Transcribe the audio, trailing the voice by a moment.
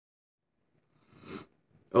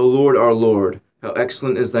O Lord, our Lord, how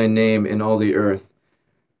excellent is thy name in all the earth,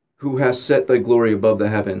 who hast set thy glory above the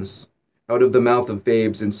heavens. Out of the mouth of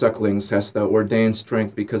babes and sucklings hast thou ordained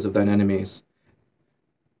strength because of thine enemies,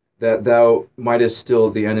 that thou mightest still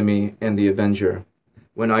the enemy and the avenger.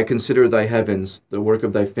 When I consider thy heavens, the work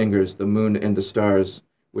of thy fingers, the moon and the stars,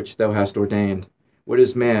 which thou hast ordained. What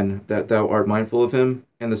is man, that thou art mindful of him,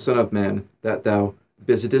 and the son of man, that thou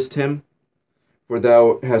visitest him? For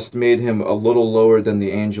thou hast made him a little lower than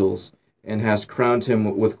the angels, and hast crowned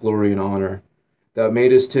him with glory and honor. Thou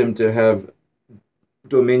madest him to have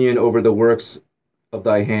dominion over the works of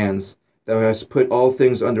thy hands. Thou hast put all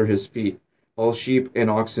things under his feet, all sheep and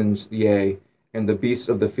oxen, yea, and the beasts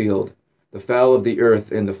of the field, the fowl of the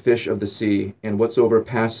earth, and the fish of the sea, and whatsoever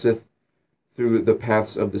passeth through the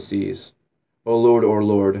paths of the seas. O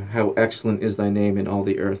Lord, how excellent is thy name in all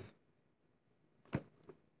the earth.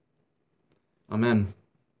 Amen.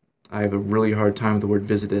 I have a really hard time with the word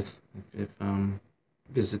visiteth.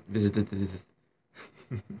 Visiteth.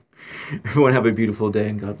 Everyone have a beautiful day,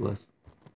 and God bless.